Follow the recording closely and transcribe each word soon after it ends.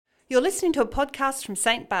You're listening to a podcast from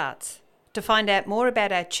St. Bart's. To find out more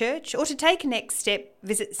about our church or to take a next step,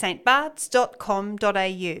 visit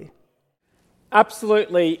stbarts.com.au.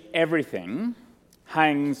 Absolutely everything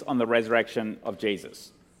hangs on the resurrection of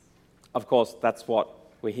Jesus. Of course, that's what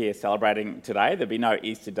we're here celebrating today. There'd be no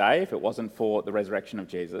Easter Day if it wasn't for the resurrection of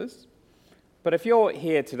Jesus. But if you're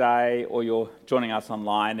here today or you're joining us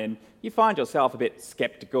online and you find yourself a bit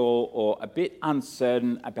sceptical or a bit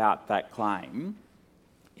uncertain about that claim,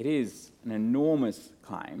 it is an enormous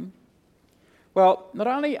claim. Well, not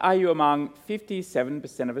only are you among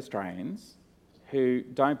 57% of Australians who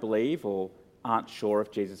don't believe or aren't sure if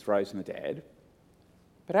Jesus rose from the dead,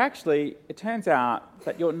 but actually it turns out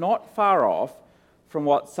that you're not far off from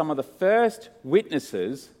what some of the first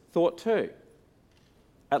witnesses thought too,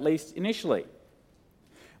 at least initially.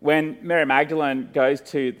 When Mary Magdalene goes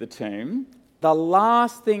to the tomb, the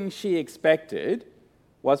last thing she expected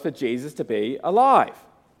was for Jesus to be alive.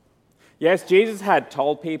 Yes, Jesus had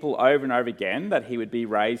told people over and over again that he would be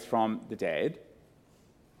raised from the dead,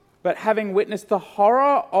 but having witnessed the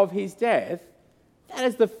horror of his death, that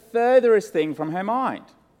is the furthest thing from her mind.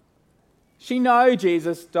 She knows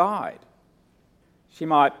Jesus died. She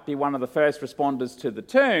might be one of the first responders to the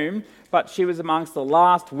tomb, but she was amongst the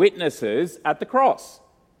last witnesses at the cross.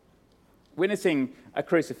 Witnessing a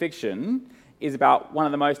crucifixion is about one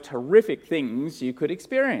of the most horrific things you could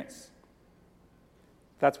experience.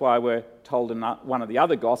 That's why we're told in one of the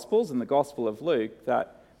other Gospels, in the Gospel of Luke,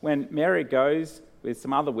 that when Mary goes with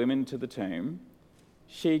some other women to the tomb,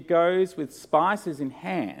 she goes with spices in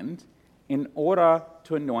hand in order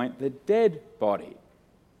to anoint the dead body.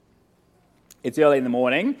 It's early in the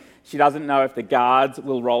morning. She doesn't know if the guards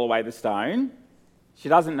will roll away the stone. She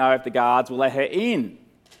doesn't know if the guards will let her in.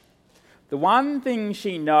 The one thing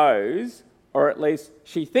she knows, or at least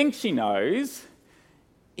she thinks she knows,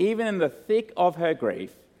 even in the thick of her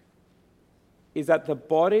grief, is that the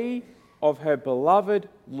body of her beloved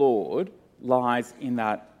Lord lies in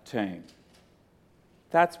that tomb.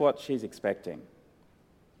 That's what she's expecting.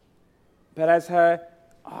 But as her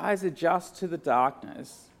eyes adjust to the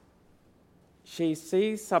darkness, she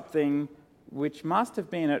sees something which must have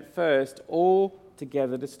been at first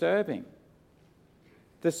altogether disturbing.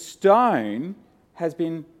 The stone has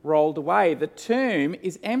been rolled away. The tomb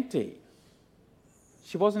is empty.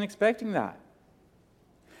 She wasn't expecting that.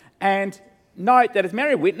 And note that as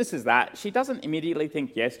Mary witnesses that, she doesn't immediately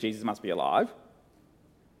think, yes, Jesus must be alive.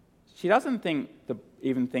 She doesn't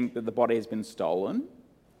even think that the body has been stolen.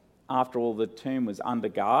 After all, the tomb was under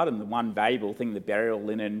guard and the one valuable thing, the burial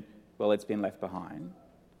linen, well, it's been left behind.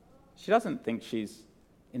 She doesn't think she's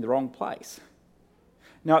in the wrong place.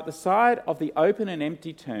 Now, at the side of the open and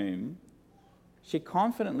empty tomb, she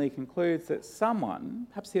confidently concludes that someone,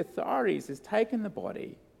 perhaps the authorities, has taken the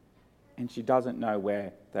body and she doesn't know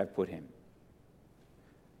where they've put him.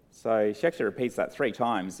 So she actually repeats that 3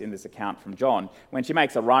 times in this account from John. When she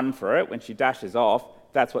makes a run for it, when she dashes off,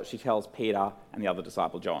 that's what she tells Peter and the other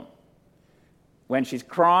disciple John. When she's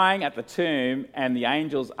crying at the tomb and the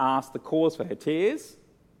angels ask the cause for her tears,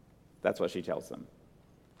 that's what she tells them.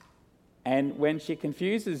 And when she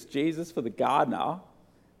confuses Jesus for the gardener,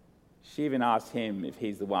 she even asks him if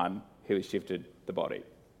he's the one who has shifted the body.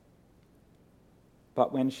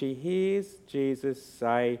 But when she hears Jesus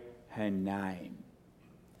say her name,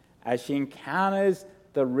 as she encounters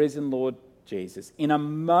the risen Lord Jesus, in a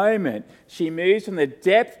moment she moves from the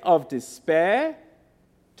depth of despair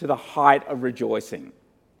to the height of rejoicing.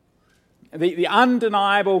 The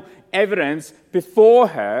undeniable evidence before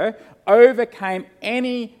her overcame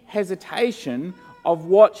any hesitation of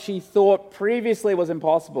what she thought previously was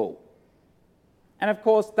impossible. And of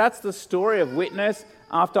course, that's the story of witness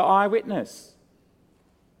after eyewitness,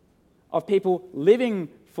 of people living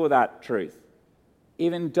for that truth,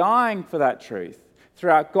 even dying for that truth,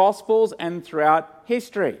 throughout Gospels and throughout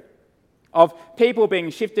history, of people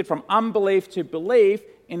being shifted from unbelief to belief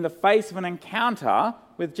in the face of an encounter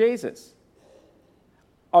with Jesus,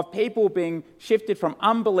 of people being shifted from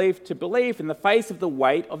unbelief to belief in the face of the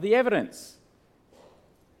weight of the evidence.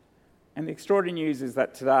 And the extraordinary news is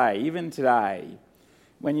that today, even today,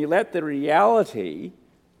 when you let the reality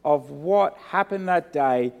of what happened that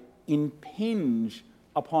day impinge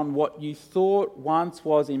upon what you thought once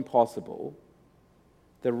was impossible,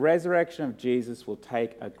 the resurrection of Jesus will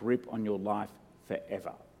take a grip on your life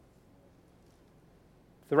forever.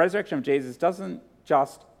 The resurrection of Jesus doesn't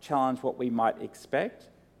just challenge what we might expect,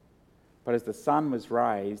 but as the Son was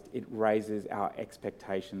raised, it raises our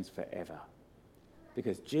expectations forever.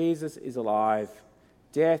 Because Jesus is alive,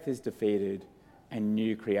 death is defeated, and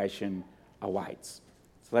new creation awaits.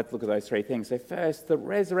 So let's look at those 3 things. So first, the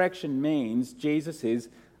resurrection means Jesus is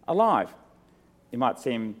alive. It might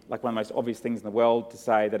seem like one of the most obvious things in the world to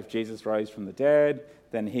say that if Jesus rose from the dead,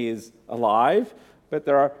 then he is alive. But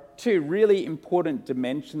there are two really important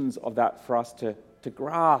dimensions of that for us to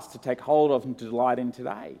grasp, to take hold of and to delight in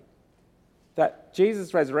today. That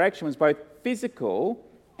Jesus' resurrection was both physical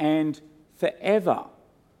and forever.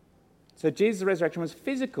 So Jesus' resurrection was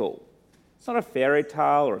physical. It's not a fairy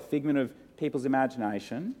tale or a figment of people's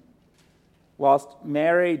imagination. Whilst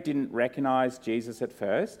Mary didn't recognise Jesus at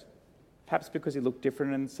first, perhaps because he looked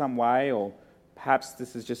different in some way, or perhaps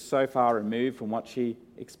this is just so far removed from what she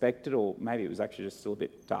expected, or maybe it was actually just still a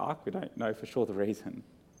bit dark. We don't know for sure the reason.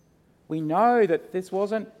 We know that this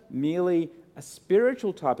wasn't merely a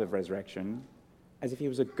spiritual type of resurrection, as if he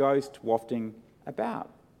was a ghost wafting about.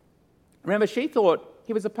 Remember, she thought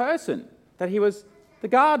he was a person, that he was the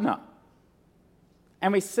gardener.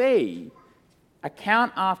 And we see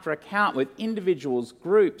account after account with individuals,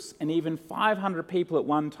 groups, and even 500 people at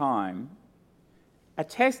one time,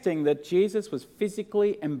 attesting that Jesus was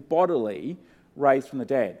physically and bodily raised from the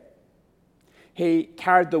dead. He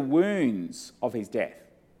carried the wounds of his death.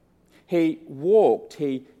 He walked,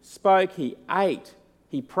 he spoke, he ate,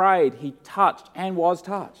 he prayed, he touched and was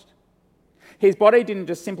touched. His body didn't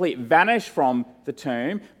just simply vanish from the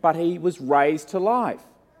tomb, but he was raised to life.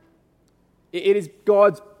 It is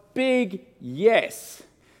God's big yes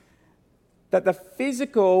that the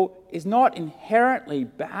physical is not inherently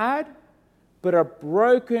bad, but a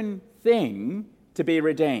broken thing to be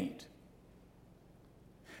redeemed.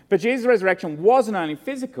 But Jesus' resurrection wasn't only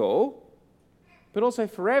physical, but also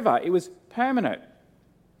forever. It was permanent.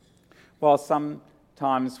 While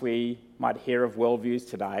sometimes we might hear of worldviews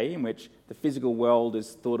today in which the physical world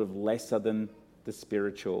is thought of lesser than the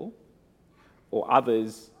spiritual, or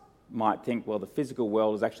others might think, well, the physical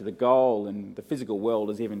world is actually the goal and the physical world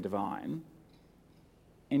is even divine.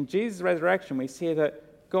 In Jesus' resurrection, we see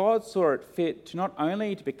that God saw it fit to not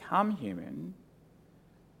only to become human,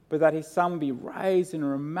 but that his Son would be raised and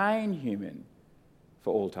remain human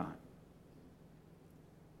for all time.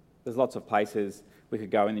 There's lots of places we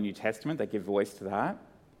could go in the New Testament that give voice to that.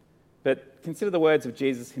 But consider the words of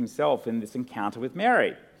Jesus himself in this encounter with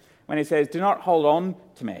Mary, when he says, "Do not hold on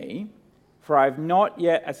to me, for I have not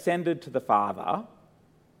yet ascended to the Father.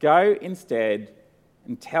 Go instead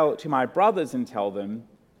and tell to my brothers and tell them,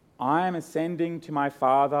 I am ascending to my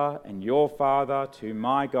Father and your Father, to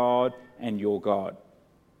my God and your God."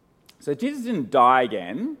 So Jesus didn't die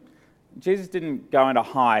again. Jesus didn't go into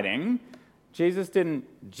hiding. Jesus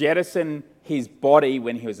didn't jettison his body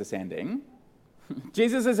when he was ascending.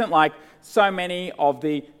 Jesus isn't like so many of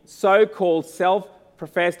the so-called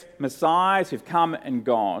self-professed messiahs who've come and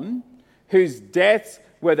gone, whose deaths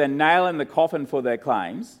were the nail in the coffin for their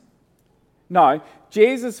claims. No,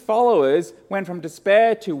 Jesus' followers went from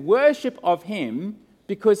despair to worship of him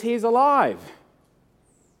because he's alive.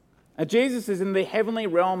 And Jesus is in the heavenly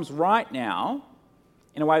realms right now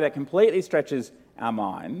in a way that completely stretches our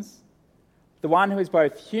minds. The one who is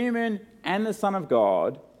both human and the Son of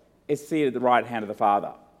God is seated at the right hand of the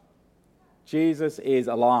Father. Jesus is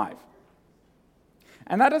alive.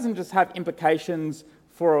 And that doesn't just have implications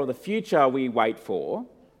for the future we wait for,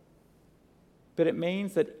 but it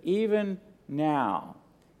means that even now,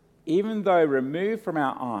 even though removed from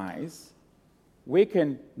our eyes, we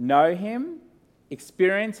can know him,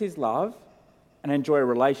 experience his love, and enjoy a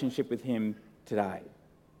relationship with him today.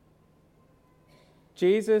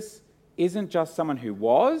 Jesus isn't just someone who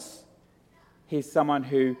was, he's someone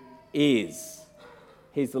who is.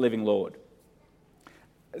 He's the living Lord.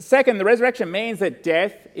 Second, the resurrection means that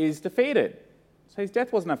death is defeated. So his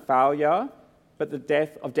death wasn't a failure, but the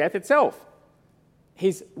death of death itself.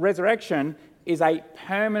 His resurrection is a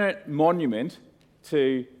permanent monument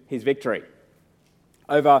to his victory.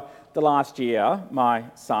 Over the last year, my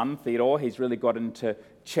son, Theodore, he's really got into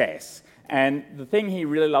chess. And the thing he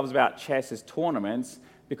really loves about chess is tournaments,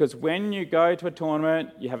 because when you go to a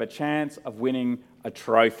tournament, you have a chance of winning a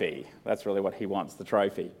trophy. That's really what he wants, the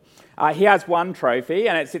trophy. He has one trophy,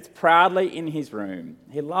 and it sits proudly in his room.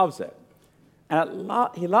 He loves it. And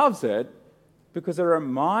he loves it because it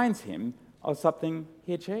reminds him of something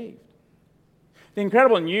he achieved. The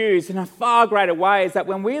incredible news in a far greater way is that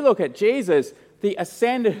when we look at Jesus, the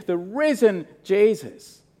ascended, the risen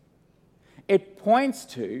Jesus, it points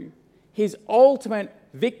to his ultimate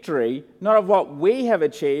victory, not of what we have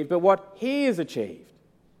achieved, but what he has achieved.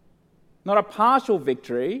 Not a partial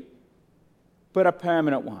victory, but a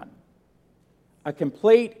permanent one. A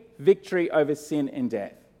complete victory over sin and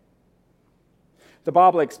death. The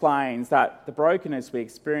Bible explains that the brokenness we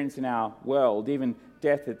experience in our world, even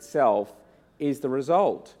death itself, is the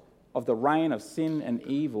result of the reign of sin and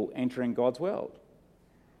evil entering God's world.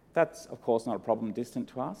 That's, of course, not a problem distant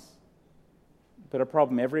to us, but a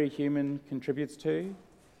problem every human contributes to,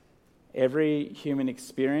 every human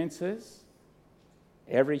experiences,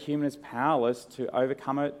 every human is powerless to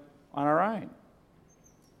overcome it on our own.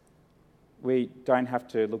 We don't have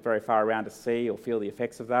to look very far around to see or feel the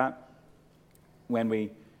effects of that. When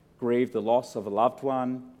we grieve the loss of a loved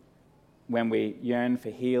one, when we yearn for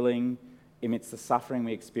healing amidst the suffering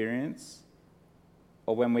we experience,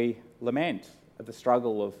 or when we lament at the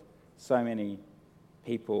struggle of so many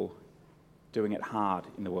people doing it hard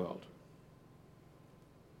in the world.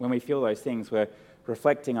 When we feel those things, we're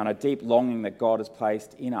reflecting on a deep longing that God has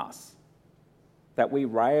placed in us, that we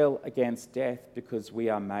rail against death because we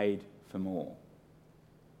are made for more.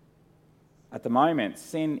 At the moment,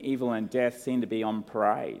 sin, evil, and death seem to be on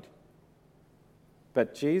parade.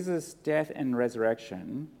 But Jesus' death and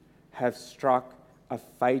resurrection have struck a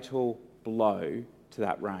fatal blow to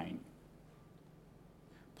that reign.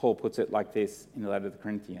 Paul puts it like this in the letter to the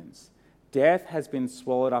Corinthians: death has been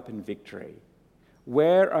swallowed up in victory.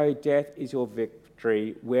 Where, O death, is your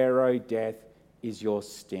victory? Where, O death, is your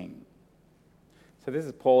sting? So this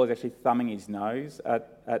is Paul is actually thumbing his nose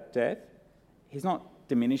at death. He's not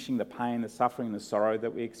diminishing the pain, the suffering, the sorrow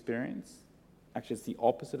that we experience. Actually, it's the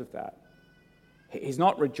opposite of that. He's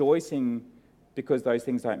not rejoicing because those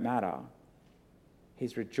things don't matter.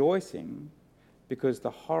 He's rejoicing because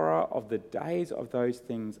the horror of the days of those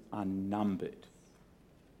things are numbered.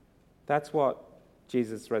 That's what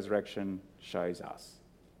Jesus' resurrection shows us.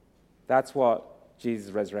 That's what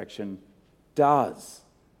Jesus' resurrection does.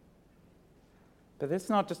 But that's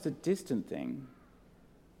not just a distant thing.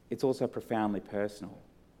 It's also profoundly personal.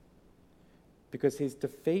 Because his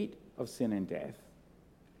defeat of sin and death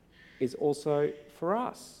is also for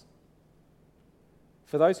us.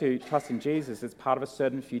 For those who trust in Jesus, it's part of a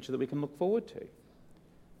certain future that we can look forward to.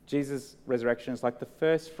 Jesus' resurrection is like the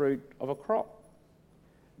first fruit of a crop.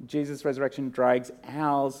 Jesus' resurrection drags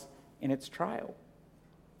ours in its trail.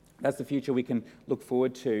 That's the future we can look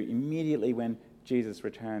forward to immediately when Jesus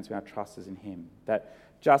returns, when our trust is in him. That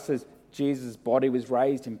just as Jesus' body was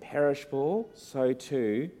raised imperishable, so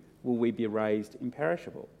too will we be raised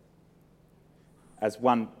imperishable. As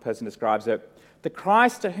one person describes it, the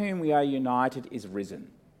Christ to whom we are united is risen.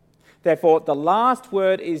 Therefore, the last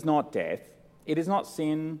word is not death, it is not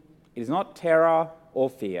sin, it is not terror or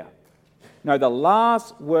fear. No, the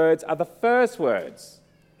last words are the first words.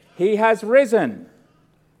 He has risen,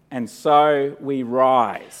 and so we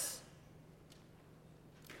rise.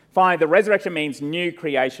 Finally, the resurrection means new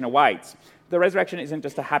creation awaits. The resurrection isn't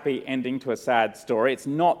just a happy ending to a sad story. It's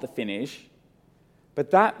not the finish.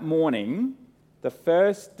 But that morning, the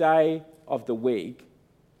first day of the week,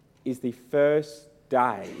 is the first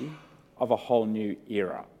day of a whole new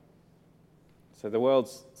era. So the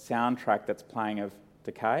world's soundtrack that's playing of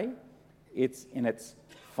decay, it's in its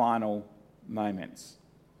final moments.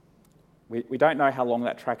 We don't know how long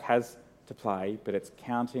that track has to play, but it's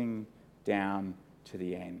counting down to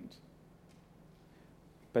the end.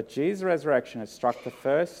 But Jesus' resurrection has struck the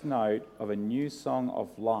first note of a new song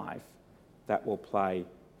of life that will play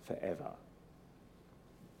forever.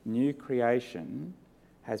 New creation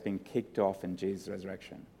has been kicked off in Jesus'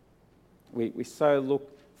 resurrection. We so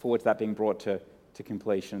look forward to that being brought to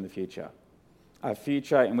completion in the future. A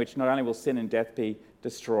future in which not only will sin and death be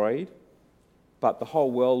destroyed, but the whole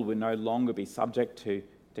world will no longer be subject to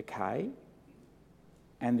decay,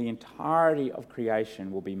 and the entirety of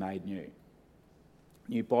creation will be made new.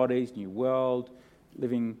 New bodies, new world,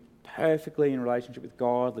 living perfectly in relationship with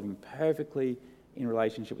God, living perfectly in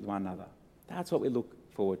relationship with one another. That's what we look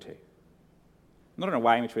forward to. Not in a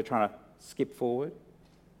way in which we're trying to skip forward,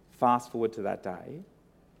 fast forward to that day,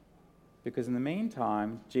 because in the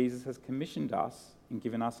meantime, Jesus has commissioned us and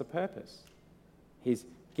given us a purpose. He's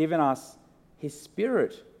given us his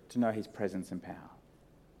Spirit to know his presence and power.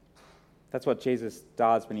 That's what Jesus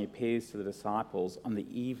does when he appears to the disciples on the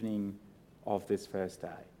evening of this first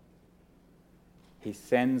day. He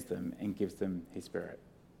sends them and gives them his Spirit.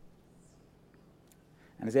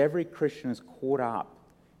 And as every Christian is caught up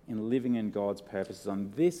in living in God's purposes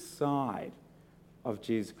on this side of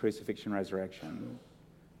Jesus' crucifixion and resurrection,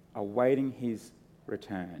 awaiting his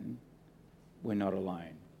return, we're not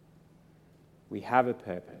alone. We have a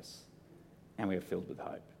purpose and we are filled with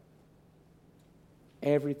hope.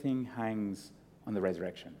 Everything hangs on the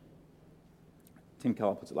resurrection. Tim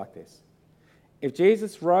Keller puts it like this: if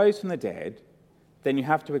Jesus rose from the dead, then you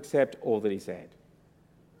have to accept all that he said.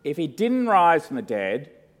 If he didn't rise from the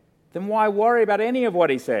dead, then why worry about any of what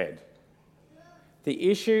he said?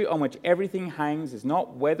 The issue on which everything hangs is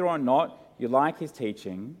not whether or not you like his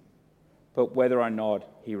teaching, but whether or not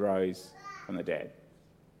he rose from the dead.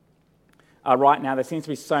 Right now, there seems to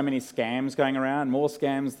be so many scams going around, more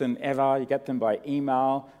scams than ever. You get them by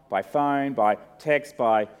email, by phone, by text,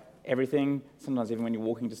 by everything. Sometimes even when you're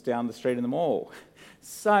walking just down the street in the mall.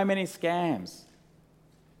 So many scams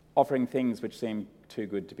offering things which seem too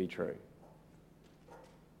good to be true.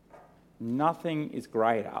 Nothing is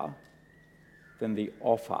greater than the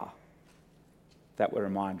offer that we're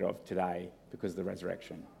reminded of today because of the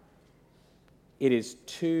resurrection. It is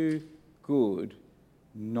too good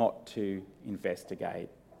not to investigate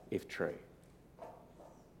if true.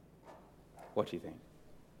 What do you think?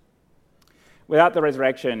 Without the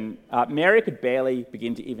resurrection, Mary could barely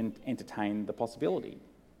begin to even entertain the possibility.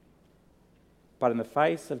 But in the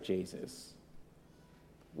face of Jesus,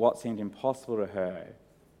 what seemed impossible to her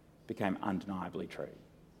became undeniably true.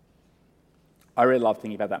 I really love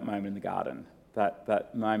thinking about that moment in the garden,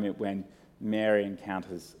 that moment when Mary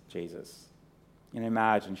encounters Jesus. You know,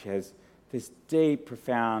 imagine she has this deep,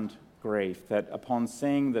 profound grief that upon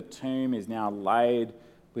seeing the tomb is now laid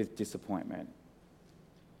with disappointment.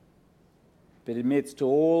 But amidst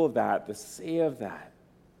all of that, the sea of that,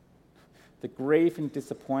 the grief and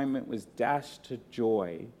disappointment was dashed to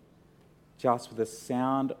joy just with the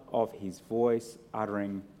sound of his voice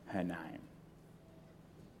uttering her name.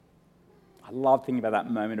 I love thinking about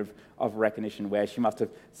that moment of recognition where she must have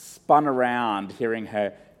spun around hearing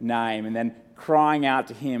her name and then crying out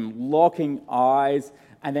to him, locking eyes,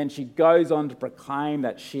 and then she goes on to proclaim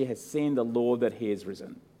that she has seen the Lord, that he is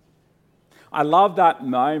risen. I love that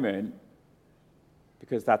moment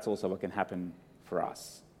because that's also what can happen for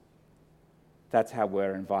us. That's how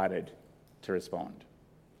we're invited to respond.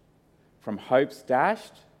 From hopes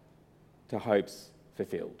dashed to hopes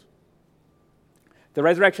fulfilled. The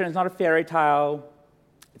resurrection is not a fairy tale,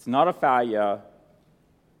 it's not a failure,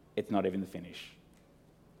 it's not even the finish.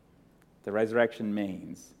 The resurrection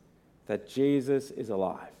means that Jesus is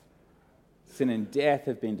alive. Sin and death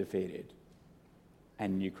have been defeated,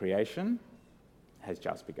 and new creation has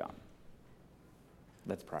just begun.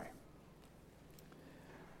 Let's pray.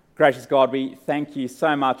 Gracious God, we thank you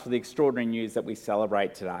so much for the extraordinary news that we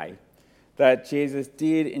celebrate today, that Jesus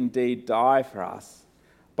did indeed die for us,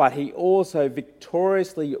 but he also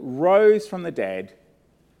victoriously rose from the dead.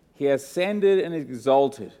 He ascended and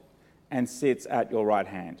exalted and sits at your right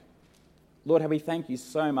hand. Lord, how we thank you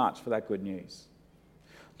so much for that good news.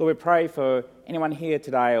 Lord, we pray for anyone here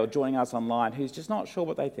today or joining us online who's just not sure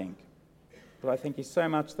what they think. But I thank you so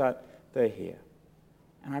much that they're here.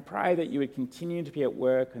 And I pray that you would continue to be at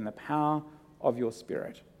work in the power of your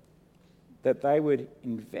Spirit, that they would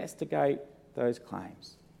investigate those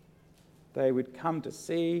claims. They would come to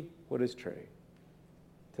see what is true,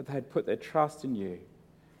 that they'd put their trust in you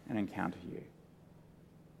and encounter you.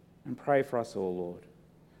 And pray for us all, Lord,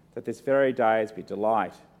 that this very day as we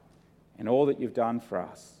delight in all that you've done for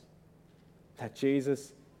us, that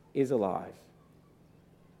Jesus is alive,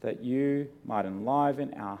 that you might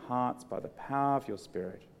enliven our hearts by the power of your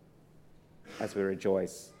Spirit as we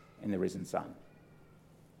rejoice in the risen Son.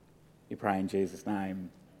 We pray in Jesus' name.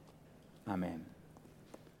 Amen.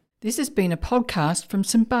 This has been a podcast from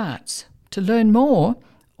St. Bart's. To learn more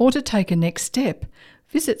or to take a next step,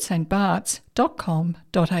 visit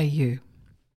stbarts.com.au.